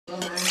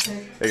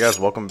Hey guys,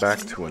 welcome back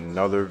to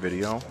another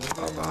video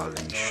of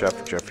the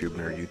Chef Jeff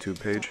Hubner YouTube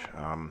page.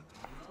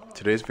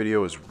 Today's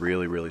video is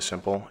really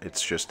simple.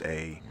 It's just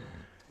a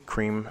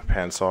cream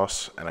pan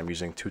sauce, and I'm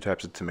using two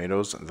types of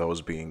tomatoes,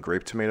 those being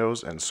grape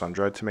tomatoes and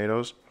sun-dried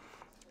tomatoes.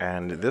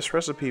 And this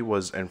recipe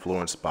was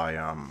influenced by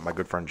my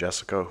good friend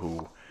Jessica,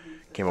 who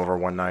came over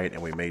one night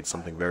and we made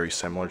something very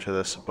similar to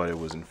this, but it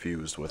was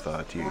infused with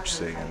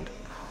THC, and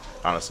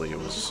honestly it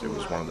was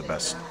one of the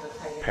best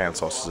pan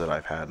sauces that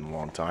I've had in a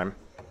long time.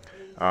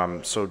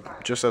 So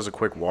just as a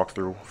quick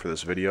walkthrough for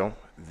this video,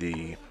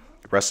 the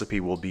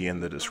recipe will be in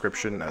the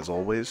description as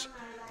always,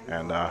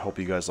 and I hope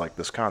you guys like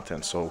this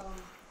content. So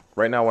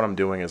right now what I'm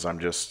doing is I'm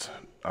just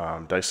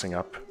dicing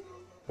up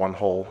one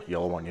whole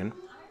yellow onion.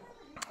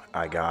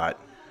 I got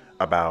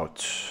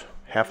about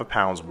half a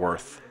pound's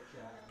worth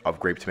of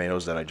grape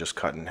tomatoes that I just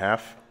cut in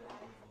half.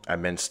 I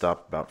minced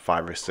up about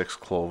 5 or 6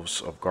 cloves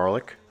of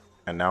garlic,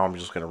 and now I'm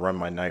just going to run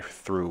my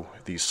knife through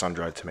these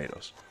sun-dried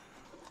tomatoes.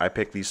 I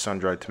picked these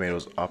sun-dried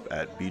tomatoes up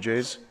at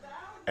BJ's,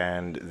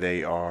 and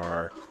they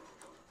are,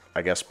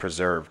 I guess,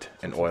 preserved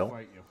in oil.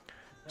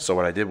 So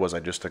what I did was I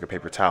just took a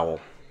paper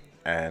towel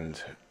and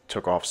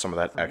took off some of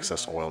that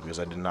excess oil because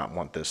I did not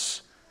want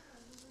this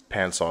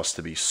pan sauce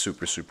to be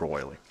super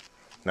oily.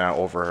 Now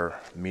over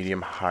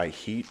medium-high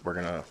heat, we're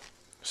going to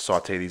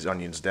saute these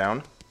onions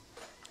down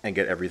and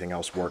get everything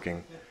else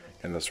working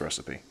in this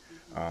recipe.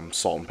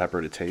 Salt and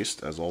pepper to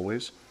taste, as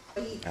always.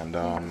 And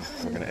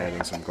we're going to add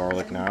in some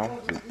garlic now,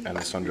 and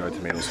the sun-dried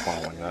tomatoes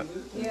following that.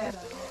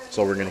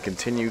 So we're going to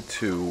continue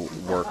to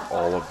work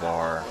all of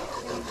our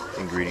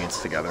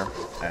ingredients together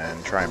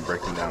and try and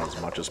break them down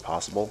as much as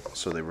possible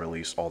so they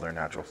release all their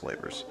natural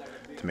flavors.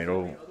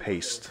 Tomato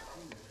paste,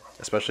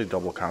 especially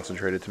double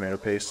concentrated tomato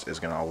paste, is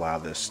going to allow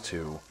this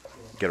to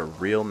get a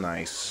real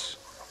nice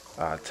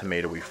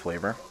tomatoey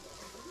flavor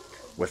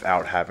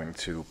without having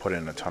to put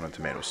in a ton of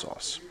tomato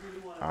sauce.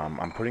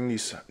 I'm putting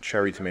these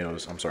grape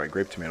tomatoes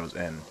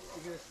in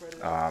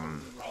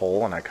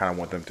whole, and I kind of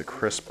want them to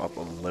crisp up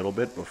a little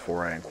bit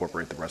before I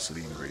incorporate the rest of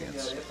the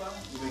ingredients.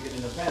 You make it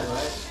in a pan,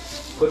 right?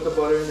 Put the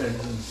butter in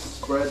and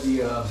spread the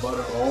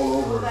butter all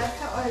over. That's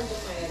how I do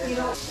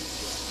it.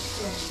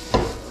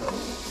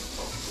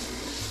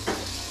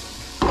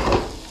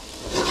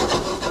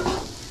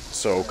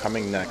 So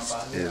coming next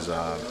is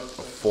a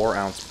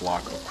 4-ounce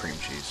block of cream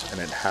cheese, and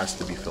it has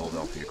to be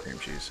Philadelphia cream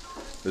cheese.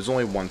 There's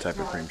only one type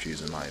of cream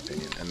cheese in my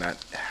opinion, and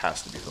that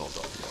has to be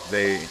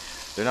Philadelphia.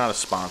 They're not a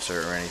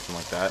sponsor or anything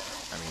like that.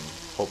 I mean,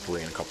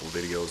 hopefully in a couple of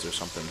videos or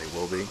something they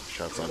will be.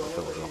 Shouts out to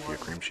Philadelphia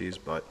cream cheese,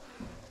 but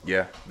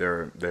yeah,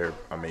 they're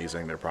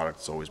amazing. Their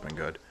product's always been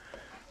good.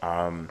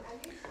 And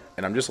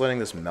I'm just letting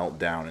this melt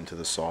down into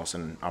the sauce,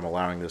 and I'm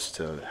allowing this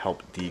to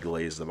help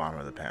deglaze the bottom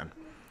of the pan.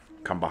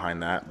 Come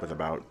behind that with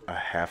about a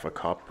half a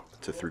cup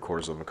to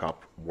 3/4 of a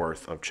cup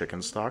worth of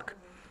chicken stock,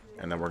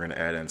 and then we're going to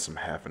add in some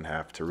half and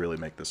half to really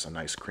make this a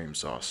nice cream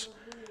sauce.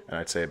 And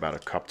I'd say about a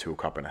cup to a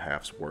cup and a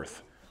half's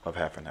worth of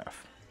half and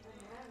half.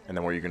 And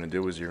then what you're going to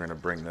do is you're going to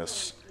bring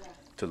this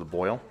to the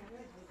boil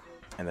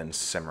and then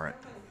simmer it.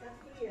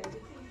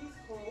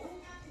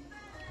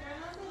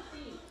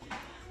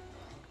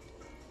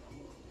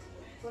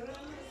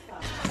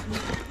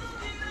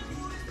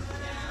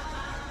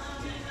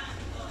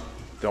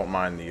 Don't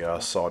mind the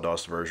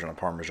sawdust version of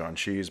Parmesan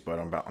cheese, but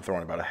I'm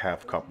throwing about a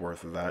half cup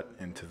worth of that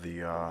into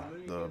the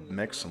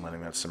mix and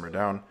letting that simmer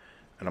down.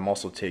 And I'm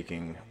also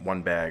taking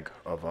 1 bag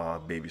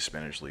of baby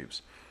spinach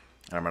leaves.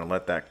 And I'm going to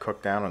let that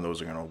cook down, and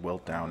those are going to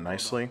wilt down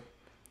nicely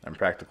and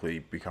practically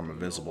become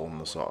invisible in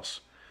the sauce.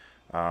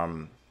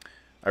 I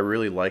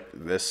really like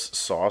this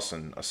sauce,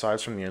 and aside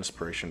from the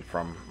inspiration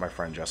from my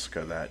friend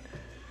Jessica that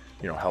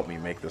helped me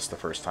make this the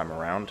first time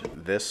around,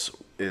 this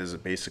is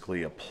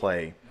basically a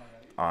play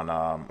on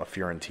a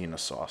Fiorentina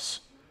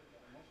sauce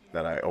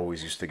that I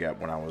always used to get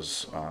when I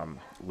was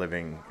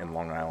living in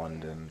Long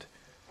Island and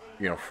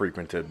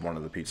frequented one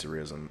of the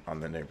pizzerias on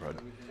the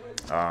neighborhood.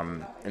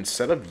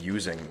 Instead of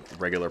using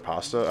regular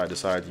pasta, I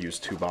decided to use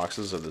 2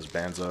 boxes of this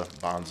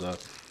Banza,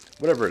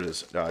 whatever it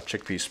is,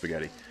 chickpea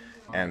spaghetti.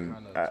 And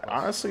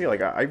honestly,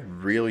 I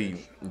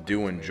really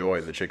do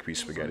enjoy the chickpea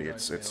spaghetti.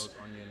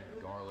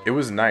 It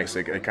was nice.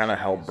 It kind of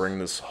helped bring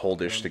this whole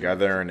dish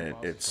together, and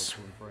it's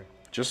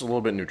just a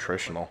little bit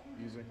nutritional,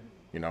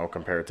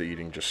 compared to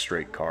eating just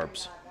straight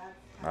carbs.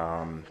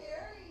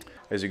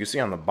 As you can see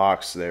on the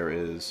box, there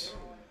is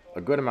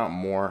a good amount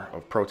more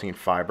of protein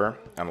fiber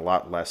and a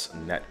lot less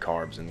net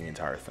carbs in the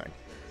entire thing.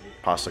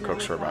 Pasta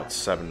cooks for about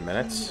 7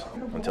 minutes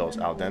until it's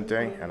al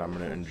dente, and I'm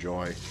going to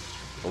enjoy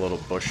a little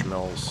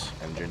Bushmills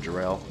and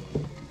ginger ale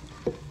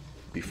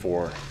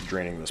before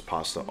draining this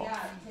pasta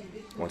off.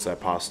 Once that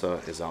pasta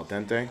is al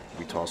dente,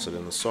 we toss it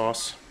in the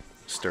sauce,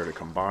 stir to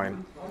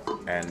combine,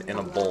 and in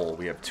a bowl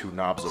we have 2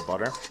 knobs of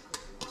butter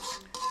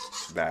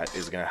that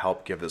is going to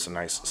help give this a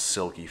nice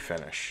silky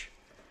finish.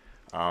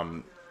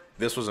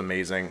 This was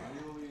amazing.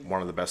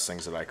 One of the best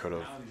things that I could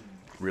have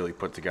really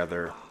put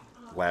together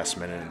last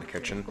minute in the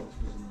kitchen.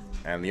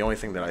 And the only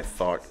thing that I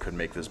thought could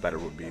make this better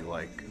would be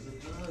like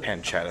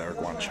pancetta or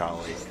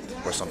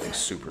guanciale or something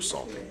super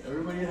salty.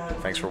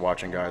 Thanks for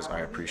watching, guys. I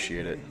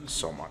appreciate it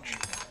so much.